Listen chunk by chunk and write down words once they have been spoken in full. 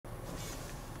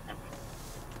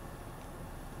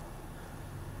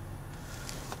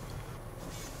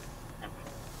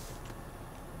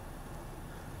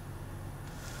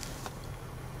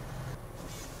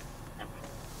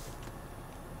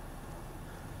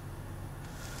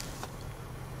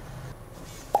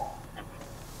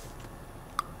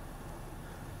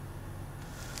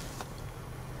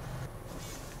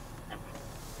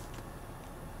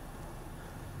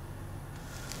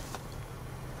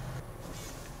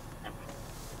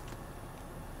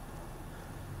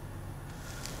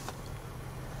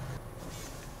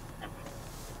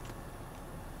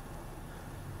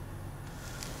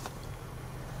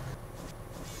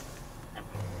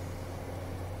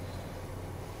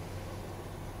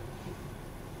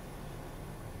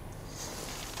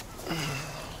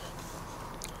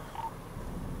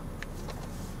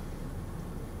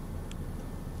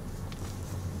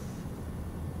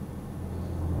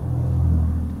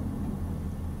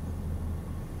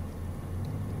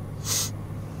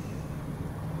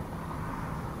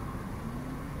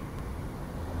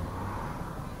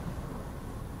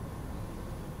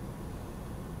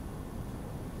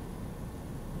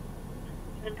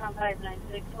7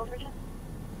 596 Overton.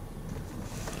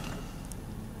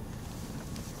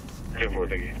 10-4,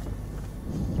 thank you.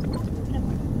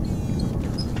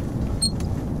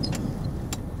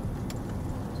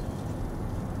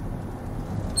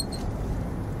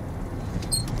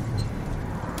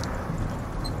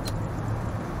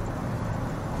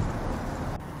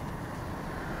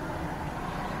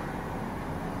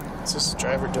 What's this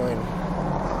driver doing?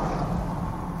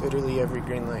 Literally every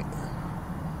green light.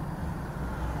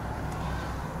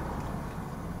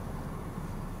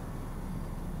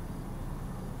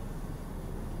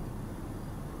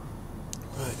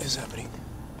 What is happening?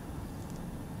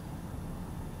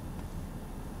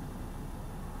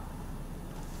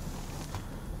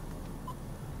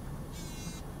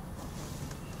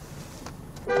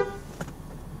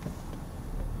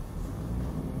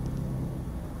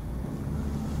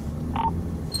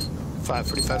 Five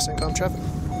 45 Syncom traffic.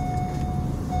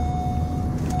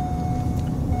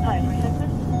 Hi, Reception.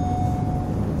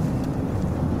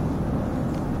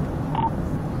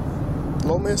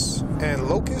 Lomas and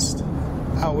Locust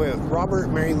out with Robert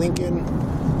Mary Lincoln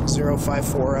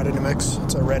 054 out of New Mexico.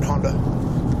 It's a red Honda.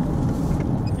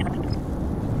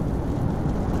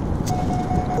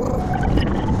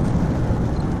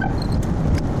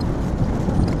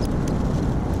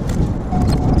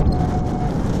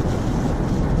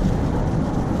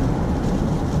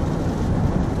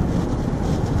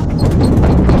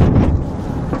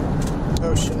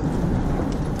 Oh shit.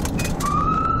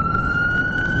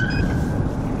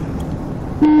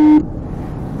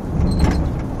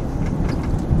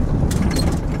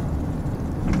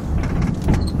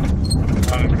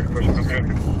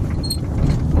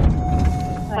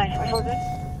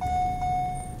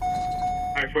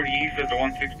 I-40 East at the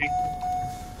 160.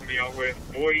 We'll be out with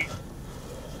Boy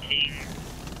King.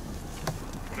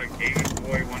 It's like David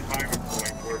Boy one time and Boy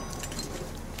four.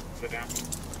 Sit down.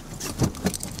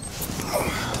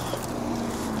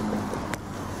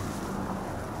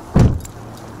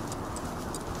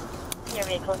 Your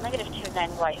vehicle is negative 29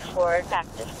 white Ford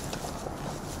active.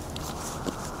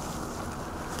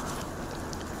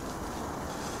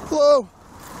 Hello.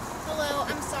 Hello,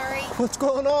 I'm sorry. What's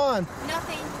going on?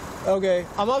 Nothing. Okay,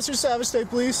 I'm Officer Savage State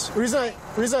Police. The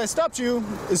reason I stopped you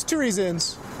is two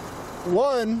reasons.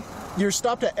 One, you're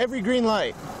stopped at every green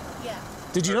light. Yeah.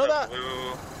 Did you know that?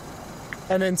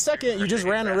 And then second, you just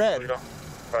ran a red.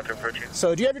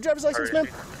 So do you have your driver's license, ma'am?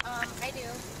 I do.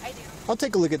 I'll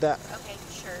take a look at that. Okay,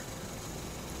 sure.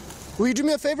 Will you do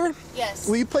me a favor? Yes.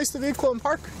 Will you place the vehicle in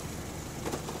park?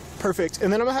 Perfect.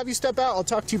 And then I'm gonna have you step out. I'll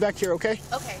talk to you back here, okay?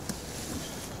 Okay.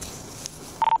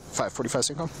 545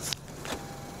 Syncom.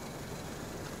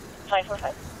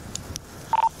 545.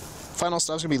 Final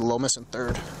stop's gonna be Lomas and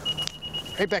 3rd.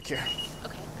 Right back here.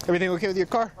 Okay. Everything okay with your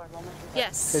car?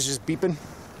 Yes. It's just beeping?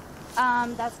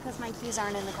 That's because my keys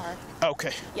aren't in the car.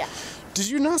 Okay. Yeah. Did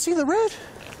you not see the red?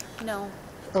 No.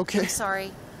 Okay. I'm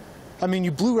sorry. I mean,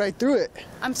 you blew right through it.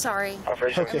 I'm sorry.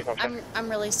 Okay. I'm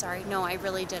really sorry. No, I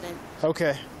really didn't.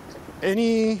 Okay.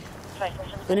 Any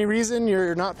reason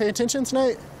you're not paying attention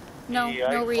tonight?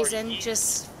 No reason.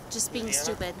 Just being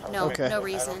stupid. No, Okay. no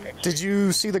reason. Did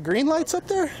you see the green lights up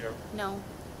there? No.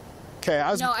 Okay,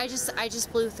 I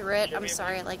just blew through it. I'm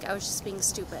sorry. Like, I was just being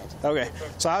stupid. Okay,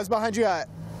 so I was behind you at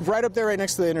right up there, right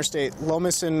next to the interstate,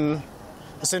 Lomas and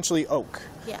essentially Oak.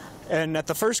 Yeah. And at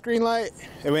the first green light,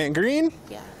 it went green.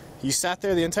 Yeah. You sat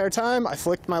there the entire time. I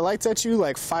flicked my lights at you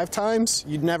like 5 times.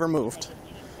 You never moved.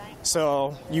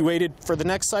 So you waited for the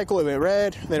next cycle. It went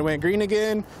red, then it went green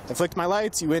again. I flicked my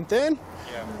lights. You went then.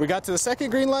 We got to the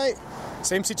second green light.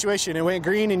 Same situation. It went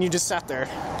green and you just sat there.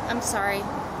 I'm sorry.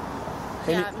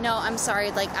 Yeah, no, I'm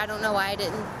sorry. Like, I don't know why I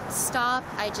didn't stop.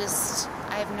 I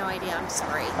have no idea. I'm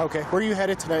sorry. Okay, where are you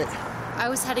headed tonight? I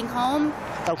was heading home.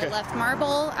 Okay. I left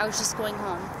Marble. I was just going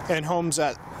home. And home's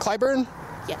at Clyburn?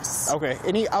 Yes. Okay,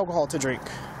 any alcohol to drink?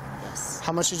 Yes.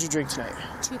 How much did you drink tonight?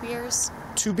 2 beers.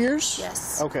 2 beers?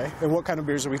 Yes. Okay, and what kind of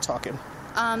beers are we talking?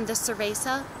 The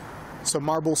Cerveza. So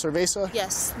Marble Cerveza?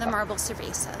 Yes, the Marble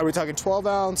Cerveza. Are we talking 12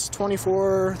 ounce,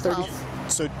 24, 30? 12.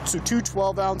 So 2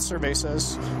 12-ounce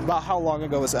Cervezas. About how long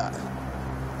ago was that?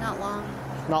 Not long.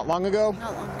 Not long ago?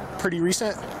 Not long ago. Pretty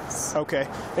recent? Yes. Okay.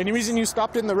 Any reason you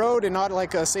stopped in the road and not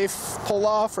like a safe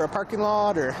pull-off or a parking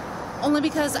lot or? Only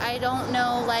because I don't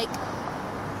know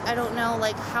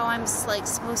how I'm like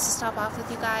supposed to stop off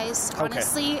with you guys. Okay.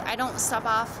 Honestly, I don't stop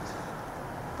off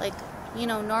like,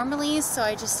 normally, so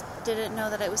I just didn't know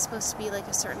that it was supposed to be like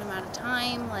a certain amount of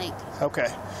time, like. Okay.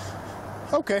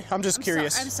 Okay, I'm just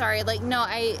curious. I'm sorry. Like, no,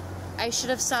 I should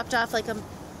have stopped off like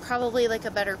probably like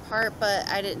a better part, but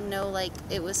I didn't know like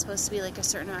it was supposed to be like a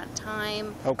certain amount of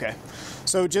time. Okay.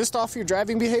 So just off your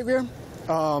driving behavior,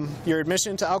 your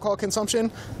admission to alcohol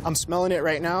consumption. I'm smelling it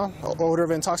right now, odor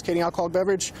of intoxicating alcoholic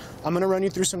beverage. I'm going to run you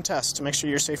through some tests to make sure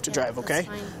you're safe to drive, okay?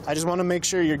 Fine. I just want to make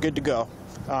sure you're good to go.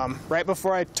 Right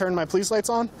before I turned my police lights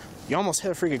on, you almost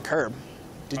hit a freaking curb.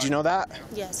 Did you know that?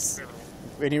 Yes.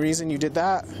 Any reason you did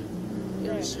that?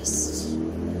 It was just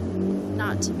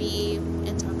not to be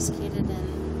intoxicated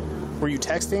and Were you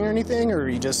texting or anything, or were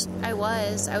you just... I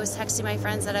was texting my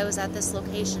friends that I was at this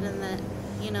location and that,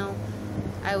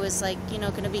 I was like,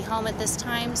 going to be home at this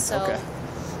time, so... Okay.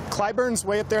 Clyburn's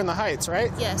way up there in the Heights,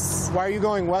 right? Yes. Why are you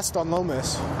going west on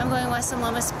Lomas? I'm going west on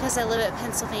Lomas because I live at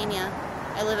Pennsylvania.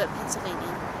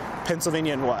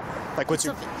 Pennsylvania and what? Like what's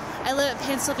your... I live at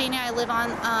Pennsylvania. I live on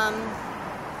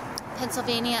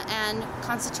Pennsylvania and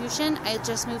Constitution. I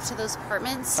just moved to those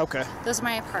apartments. Okay. Those are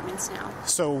my apartments now.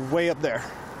 So way up there.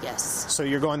 Yes. So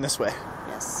you're going this way?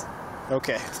 Yes.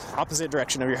 Okay. Opposite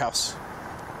direction of your house.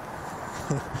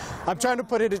 I'm trying to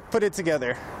put it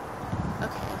together.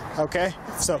 Okay. Okay?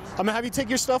 That's So fine. I'm gonna have you take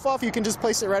your stuff off. You can just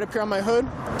place it right up here on my hood.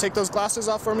 Take those glasses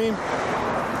off for me.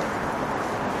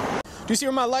 Do you see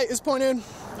where my light is pointed?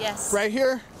 Yes. Right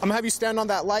here. I'm gonna have you stand on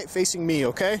that light facing me,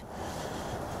 okay?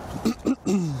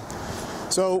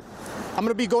 So I'm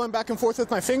gonna be going back and forth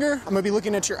with my finger. I'm gonna be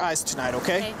looking at your eyes tonight,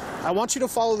 okay? Okay. I want you to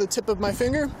follow the tip of my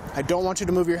finger. I don't want you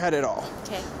to move your head at all.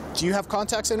 Okay. Do you have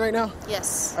contacts in right now?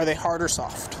 Yes. Are they hard or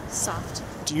soft? Soft.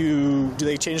 Do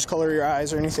they change the color of your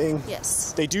eyes or anything?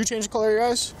 Yes. They do change the color of your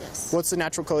eyes? Yes. What's the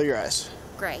natural color of your eyes?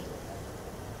 Gray.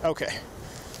 Okay.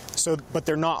 So, but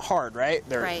they're not hard, right?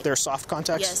 Right. They're soft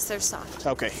contacts? Yes, they're soft.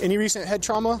 Okay. Any recent head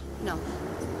trauma? No.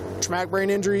 Traumatic brain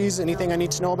injuries? Anything I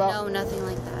need to know about? No, nothing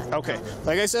like that. Okay. No.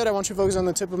 Like I said, I want you to focus on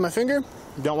the tip of my finger.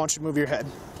 Don't want you to move your head.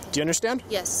 Do you understand?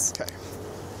 Yes. Okay.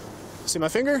 See my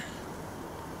finger?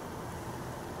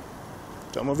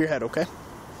 Don't move your head, okay?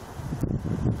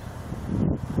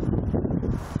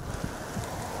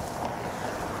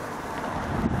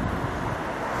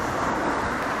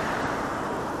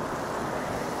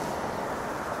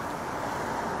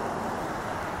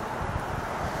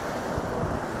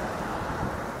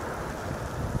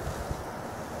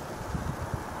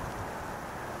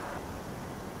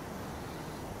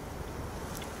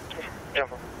 Yeah.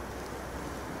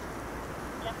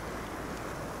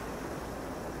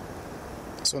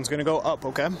 This one's gonna go up,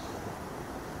 okay? All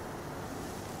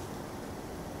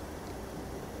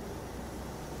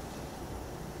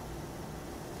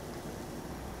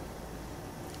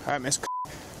right, Miss. Do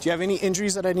you have any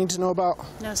injuries that I need to know about?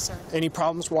 No, sir. Any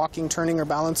problems walking, turning, or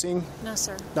balancing? No,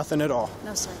 sir. Nothing at all.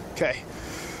 No, sir. Okay.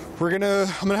 I'm gonna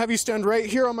have you stand right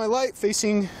here on my light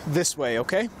facing this way,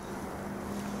 okay?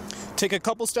 Take a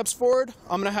couple steps forward.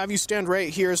 I'm gonna have you stand right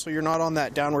here so you're not on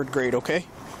that downward grade, okay?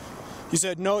 You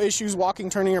said no issues walking,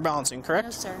 turning, or balancing, correct?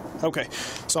 No, sir. Okay,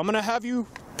 so I'm gonna have you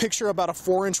picture about a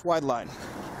 4-inch wide line.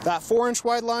 That 4-inch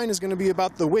wide line is gonna be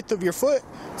about the width of your foot.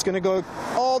 It's gonna go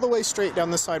all the way straight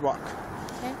down the sidewalk.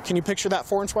 Okay. Can you picture that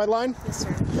 4-inch wide line? Yes,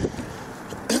 sir.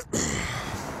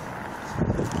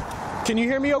 Can you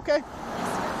hear me okay?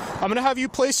 I'm gonna have you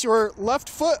place your left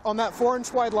foot on that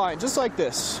 4-inch wide line, just like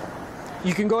this.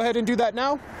 You can go ahead and do that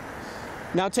now.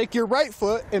 Now take your right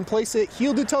foot and place it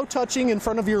heel to toe touching in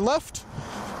front of your left,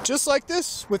 just like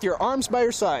this, with your arms by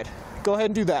your side. Go ahead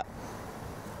and do that.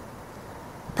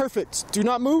 Perfect. Do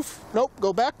not move. Nope,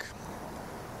 go back.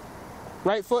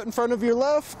 Right foot in front of your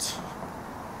left.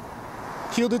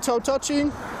 Heel to toe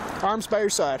touching, arms by your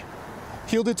side.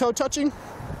 Heel to toe touching.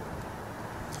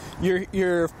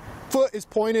 Your foot is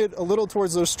pointed a little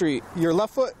towards the street. Your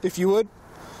left foot, if you would,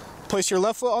 place your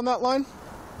left foot on that line.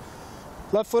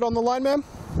 Left foot on the line, ma'am.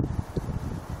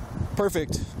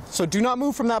 Perfect. So do not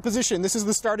move from that position. This is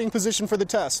the starting position for the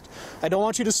test. I don't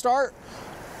want you to start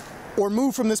or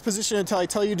move from this position until I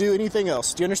tell you to do anything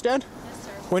else. Do you understand? Yes,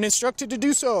 sir. When instructed to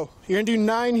do so, you're gonna do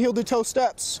 9 heel to toe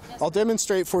steps. Yes, I'll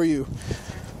demonstrate for you.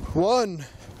 1,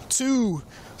 2,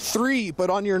 3, but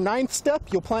on your 9th step,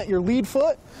 you'll plant your lead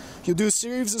foot. You'll do a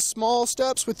series of small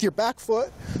steps with your back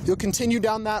foot. You'll continue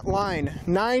down that line.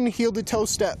 9 heel to toe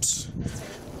steps.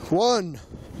 1,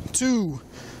 2,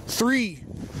 3.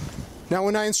 Now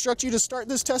when I instruct you to start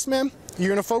this test, ma'am, you're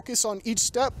gonna focus on each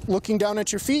step, looking down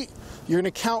at your feet. You're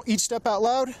gonna count each step out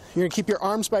loud. You're gonna keep your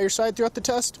arms by your side throughout the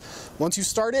test. Once you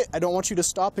start it, I don't want you to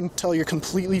stop until you're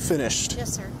completely finished.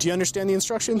 Yes, sir. Do you understand the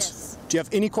instructions? Yes. Do you have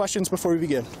any questions before we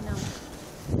begin? No.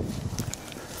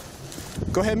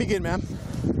 Go ahead and begin, ma'am.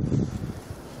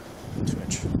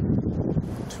 2-inch. 2-inch.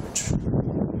 2-inch.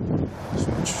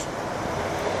 2-inch.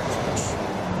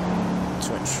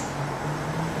 2-inch. 2-inch.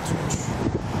 2-inch. 2-inch.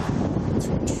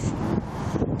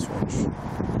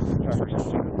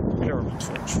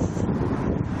 2-inch. 2-inch.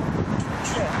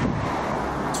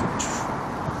 2-inch.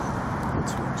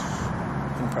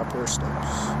 proper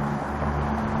steps.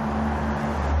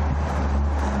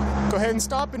 Go ahead and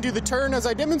stop and do the turn as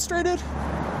I demonstrated.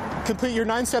 Complete your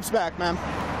 9 steps back, ma'am.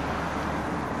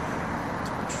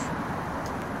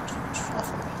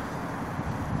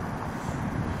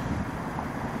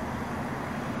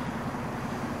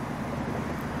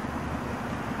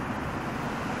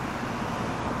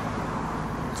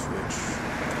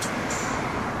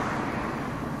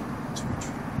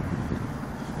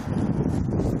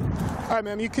 All right,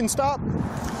 ma'am, you can stop.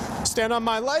 Stand on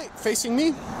my light, facing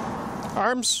me.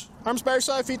 Arms by your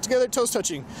side, feet together, toes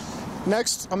touching.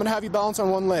 Next, I'm gonna have you balance on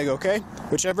one leg, okay?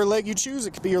 Whichever leg you choose,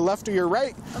 it could be your left or your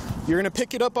right. You're gonna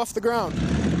pick it up off the ground.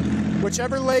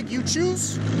 Whichever leg you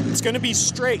choose, it's gonna be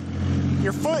straight.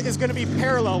 Your foot is gonna be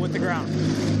parallel with the ground.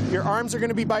 Your arms are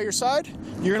gonna be by your side.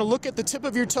 You're gonna look at the tip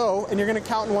of your toe and you're gonna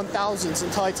count in 1,000s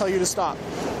until I tell you to stop.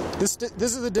 This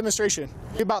is a demonstration.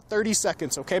 About 30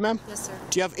 seconds, okay, ma'am? Yes, sir.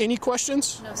 Do you have any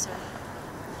questions? No, sir.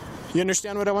 You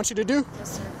understand what I want you to do?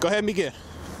 Yes, sir. Go ahead and begin.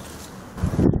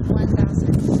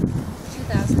 1,000,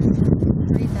 2,000,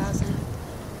 3,000,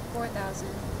 4,000,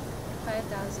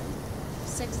 5,000,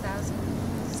 6,000,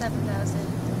 7,000,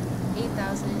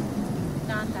 8,000,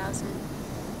 9,000,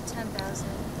 10,000,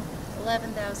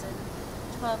 11,000,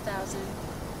 12,000,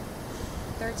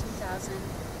 13,000,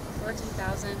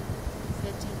 14,000,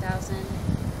 15,000,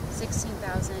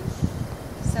 16,000,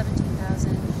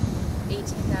 17,000,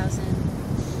 18,000,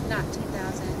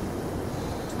 19,000,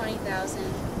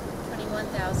 20,000,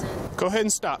 21,000. Go ahead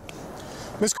and stop.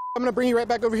 Miss, I'm gonna bring you right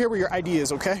back over here where your ID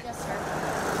is, okay? Yes, sir.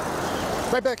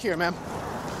 Right back here, ma'am.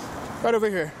 Right over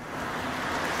here.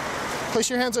 Place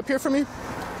your hands up here for me.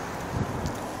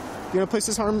 You're gonna place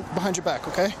this arm behind your back,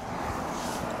 okay?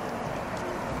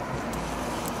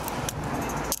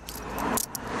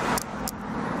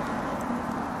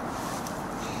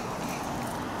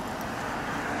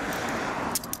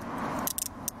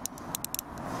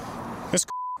 Miss,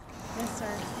 Yes,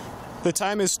 sir. the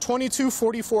time is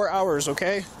 22:44 hours,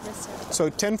 okay? Yes, sir. So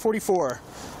 10:44.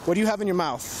 What do you have in your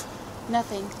mouth?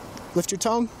 Nothing. Lift your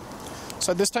tongue.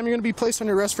 So at this time, you're going to be placed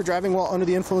under arrest for driving while under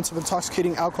the influence of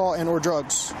intoxicating alcohol and/or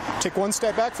drugs. Take one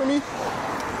step back from me.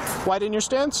 Widen your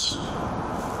stance.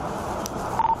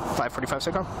 5:45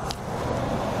 second.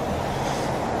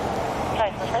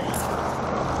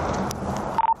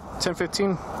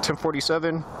 10:15,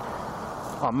 10:47.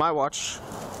 On my watch,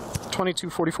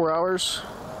 22:44 hours.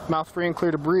 Mouth free and clear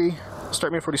to breathe.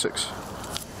 Start me at 46.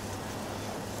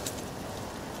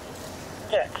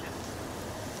 Yes.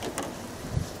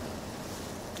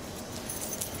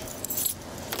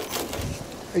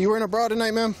 Are you wearing a bra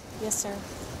tonight, ma'am? Yes, sir.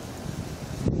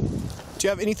 Do you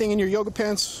have anything in your yoga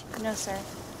pants? No, sir.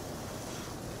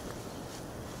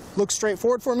 Look straight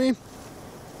forward for me.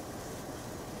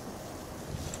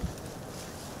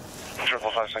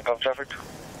 555 St. traffic.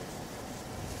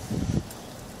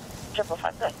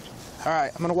 555, good. All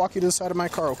right, I'm going to walk you to the side of my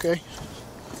car, okay?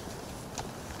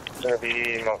 It's going to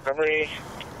be Montgomery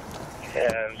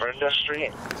and Brenda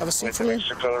Street. Have a seat for me.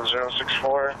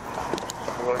 60064,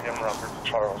 William Robert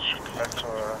Charles. Back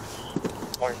to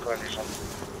Point Glenison.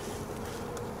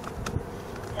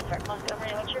 Denver,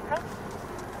 Montgomery, what's your code?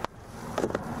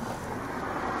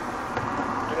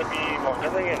 It's going to be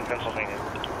Montgomery and Pennsylvania.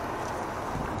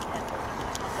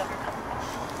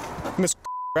 Miss,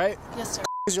 right? Yes, sir.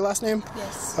 Is your last name?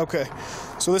 Yes. Okay.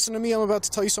 So listen to me. I'm about to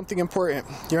tell you something important.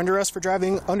 You're under arrest for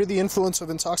driving under the influence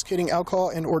of intoxicating alcohol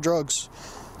and/or drugs.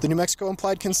 The New Mexico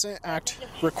Implied Consent Act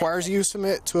requires you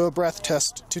submit to a breath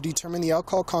test to determine the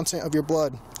alcohol content of your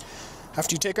blood.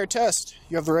 After you take our test,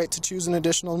 you have the right to choose an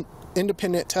additional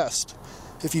independent test.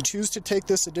 If you choose to take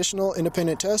this additional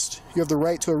independent test, you have the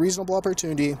right to a reasonable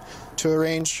opportunity to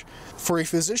arrange for a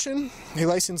physician, a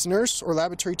licensed nurse, or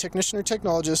laboratory technician or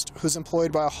technologist who is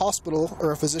employed by a hospital or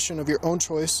a physician of your own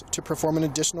choice to perform an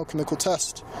additional chemical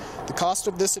test. The cost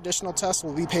of this additional test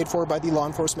will be paid for by the law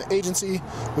enforcement agency,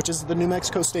 which is the New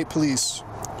Mexico State Police.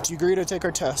 Do you agree to take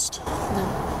our test?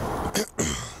 No.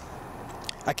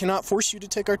 I cannot force you to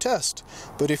take our test,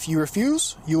 but if you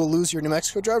refuse, you will lose your New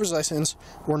Mexico driver's license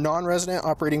or non-resident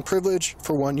operating privilege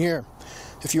for 1 year.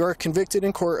 If you are convicted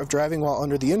in court of driving while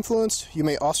under the influence, you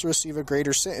may also receive a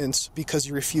greater sentence because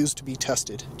you refuse to be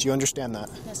tested. Do you understand that?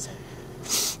 Yes,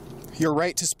 sir. Your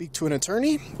right to speak to an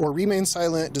attorney or remain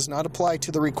silent does not apply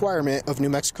to the requirement of New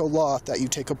Mexico law that you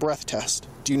take a breath test.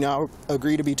 Do you now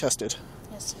agree to be tested?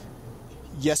 Yes, sir.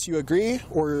 Yes, you agree,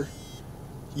 or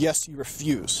yes, you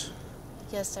refuse?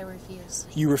 Yes, I refuse.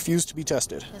 You refuse to be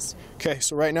tested? Yes, sir. Okay,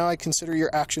 so right now I consider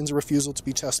your actions a refusal to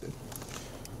be tested.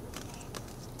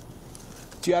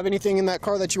 Do you have anything in that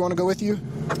car that you want to go with you?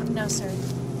 No, sir.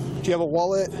 Do you have a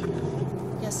wallet?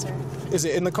 Yes, Yes, sir. Is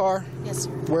it in the car? Yes, sir.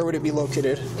 Where would it be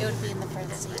located? It would be in the front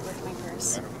seat with my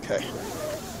purse. Okay.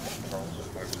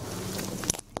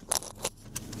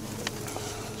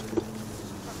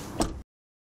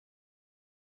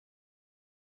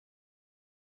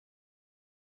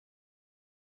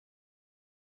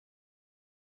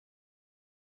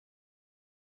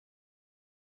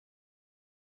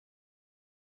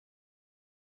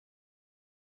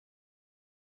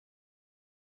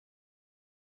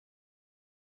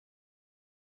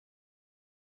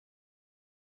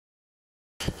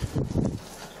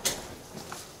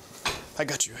 I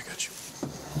got you. Have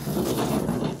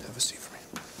a seat for me.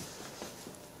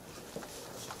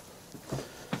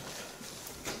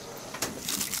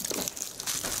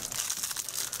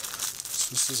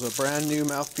 So this is a brand new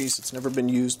mouthpiece. It's never been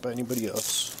used by anybody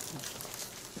else.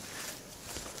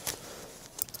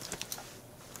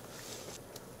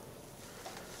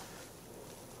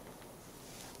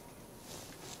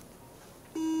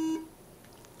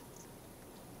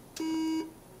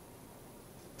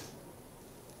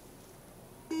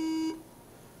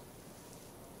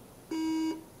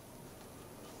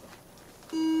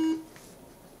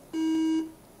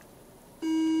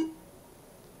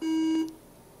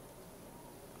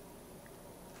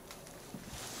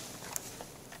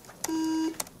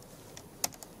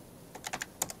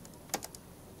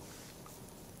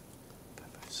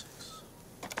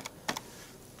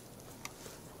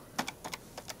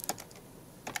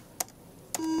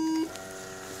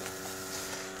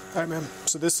 All right, ma'am.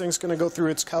 So this thing's going to go through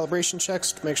its calibration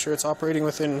checks to make sure it's operating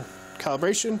within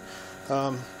calibration.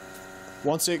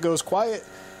 Once it goes quiet,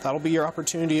 that'll be your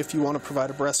opportunity if you want to provide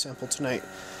a breath sample tonight.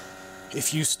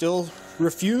 If you still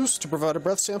refuse to provide a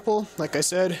breath sample, like I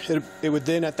said, it would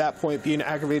then at that point be an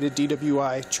aggravated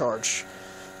DWI charge.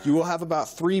 You will have about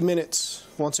 3 minutes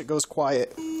once it goes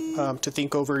quiet to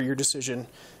think over your decision.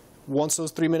 Once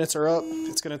those 3 minutes are up,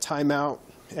 it's going to time out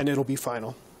and it'll be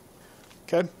final.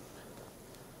 Okay?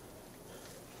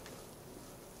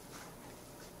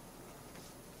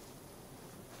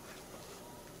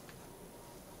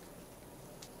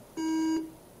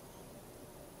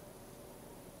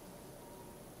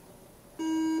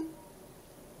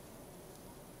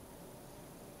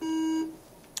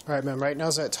 All right, ma'am, right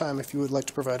now's that time if you would like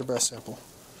to provide a breath sample.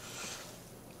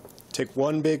 Take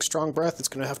one big, strong breath. It's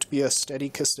going to have to be a steady,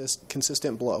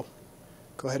 consistent blow.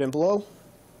 Go ahead and blow.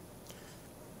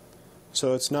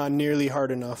 So it's not nearly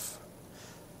hard enough.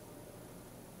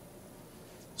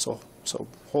 So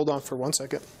hold on for 1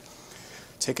 second.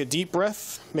 Take a deep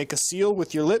breath. Make a seal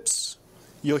with your lips.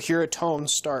 You'll hear a tone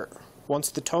start. Once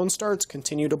the tone starts,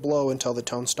 continue to blow until the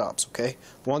tone stops, okay?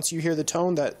 Once you hear the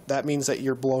tone, that means that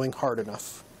you're blowing hard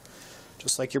enough.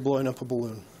 Just like you're blowing up a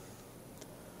balloon.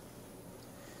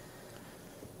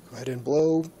 Go ahead and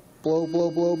blow, blow, blow,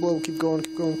 blow, blow. Keep going,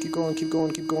 keep going, keep going, keep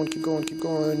going, keep going, keep going, keep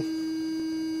going.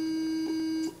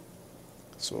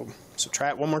 So try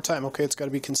it one more time, okay? It's got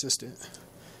to be consistent.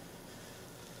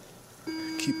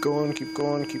 Keep going, keep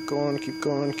going, keep going, keep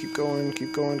going, keep going,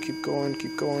 keep going, keep going,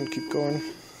 keep going, keep going.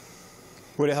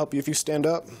 Would it help you if you stand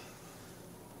up?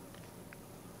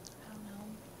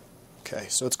 Okay,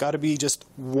 so it's got to be just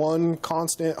one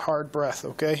constant hard breath,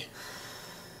 okay?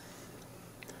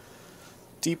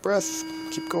 Deep breath.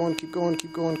 Keep going, keep going,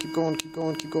 keep going, keep going, keep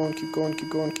going, keep going, keep going, keep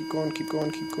going, keep going, keep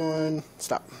going, keep going.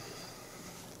 Stop.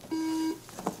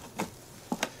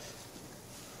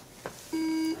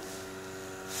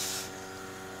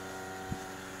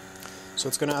 So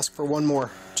it's going to ask for one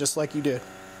more, just like you did.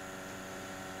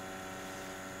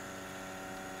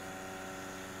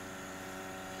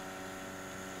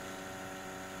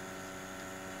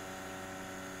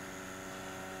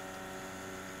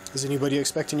 Is anybody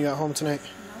expecting you at home tonight?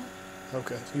 No.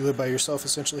 Okay. You live by yourself,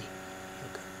 essentially?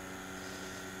 Okay.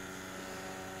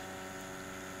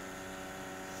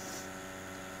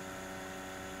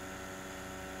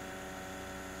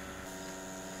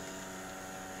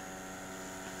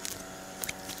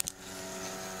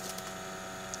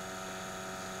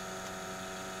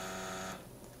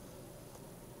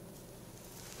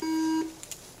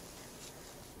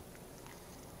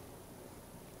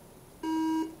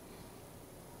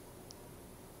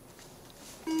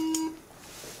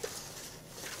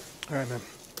 All right, man.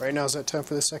 Right now is that time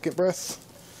for the second breath.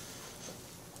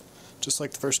 Just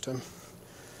like the first time.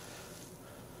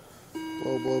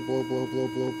 Blow, blow, blow, blow, blow,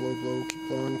 blow, blow, blow. Keep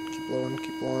blowing, keep blowing,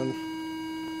 keep blowing.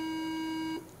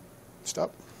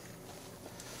 Stop.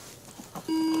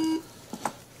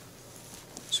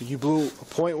 So you blew a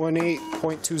 0.18,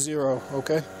 0.20,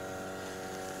 okay?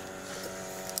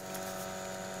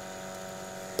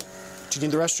 Do you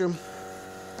need the restroom?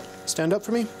 Stand up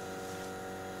for me.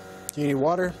 Do you need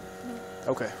water?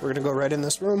 Okay, we're gonna go right in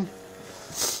this room.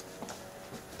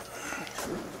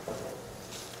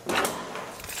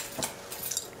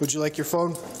 Would you like your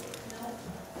phone?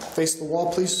 Face the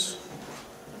wall, please.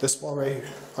 This wall right here,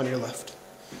 on your left.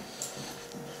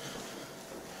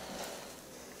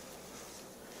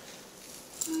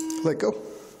 Let go.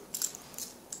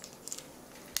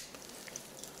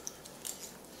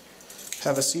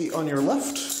 Have a seat on your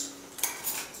left.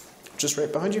 Just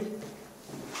right behind you.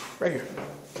 Right here.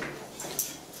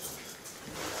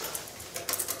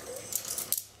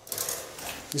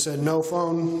 You said no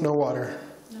phone, no water.